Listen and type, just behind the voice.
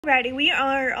Alrighty, we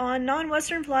are on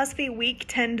Non-Western Philosophy Week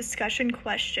 10 discussion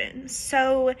questions.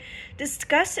 So,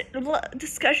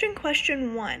 discussion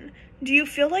question 1. Do you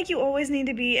feel like you always need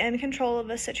to be in control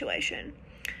of a situation?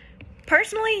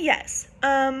 Personally, yes.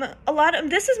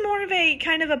 This is more of a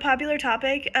kind of a popular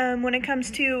topic when it comes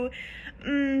to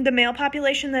the male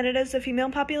population than it is the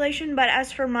female population, but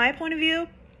as for my point of view,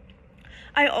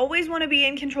 I always want to be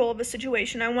in control of a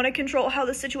situation. I want to control how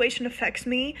the situation affects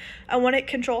me. I want to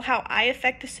control how I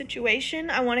affect the situation.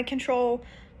 I want to control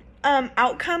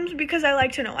outcomes because I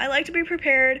like to know. I like to be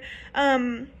prepared.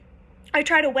 I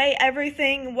try to weigh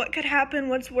everything, what could happen,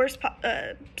 what's worst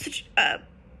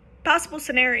possible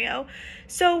scenario.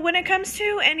 So when it comes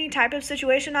to any type of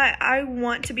situation, I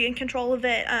want to be in control of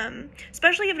it,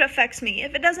 especially if it affects me.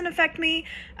 If it doesn't affect me,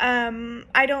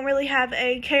 I don't really have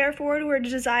a care for it or a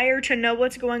desire to know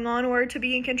what's going on or to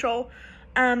be in control.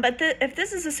 But if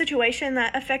this is a situation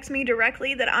that affects me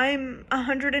directly, that I'm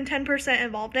 110%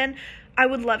 involved in, I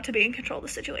would love to be in control of the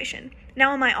situation.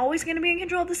 Now, am I always going to be in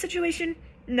control of the situation?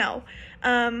 No.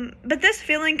 But this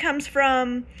feeling comes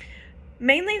from...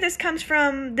 Mainly, this comes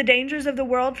from the dangers of the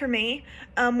world for me.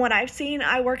 What I've seen,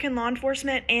 I work in law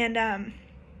enforcement, and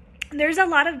there's a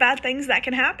lot of bad things that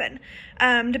can happen,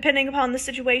 depending upon the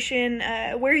situation,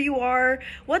 where you are,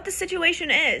 what the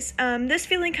situation is. This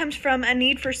feeling comes from a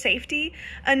need for safety,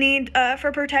 a need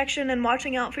for protection and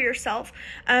watching out for yourself.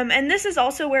 And this is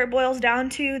also where it boils down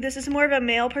to. This is more of a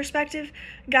male perspective.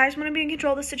 Guys want to be in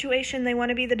control of the situation. They want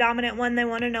to be the dominant one. They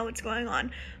want to know what's going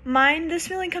on. This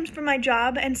feeling comes from my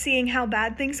job and seeing how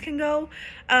bad things can go.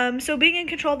 So being in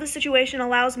control of the situation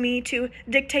allows me to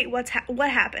dictate what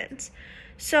happens.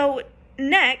 So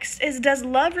next is, does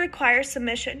love require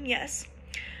submission? Yes.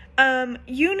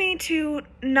 You need to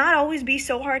not always be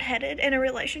so hard-headed in a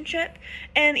relationship.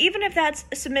 And even if that's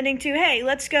submitting to, hey,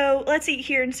 let's eat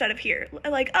here instead of here.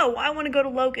 Like, oh, I want to go to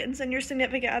Logan's, and your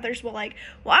significant others will like,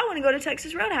 well, I want to go to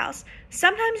Texas Roadhouse.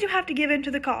 Sometimes you have to give in to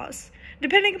the cause.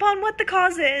 Depending upon what the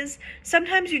cause is,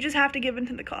 sometimes you just have to give in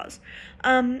to the cause.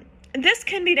 This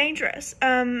can be dangerous.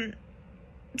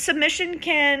 Submission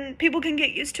people can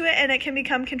get used to it, and it can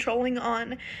become controlling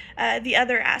on the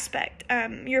other aspect.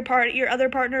 Your other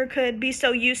partner could be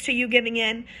so used to you giving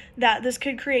in that this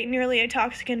could create nearly a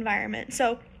toxic environment.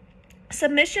 So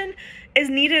submission is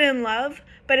needed in love,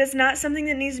 but it's not something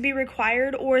that needs to be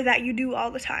required or that you do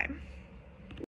all the time.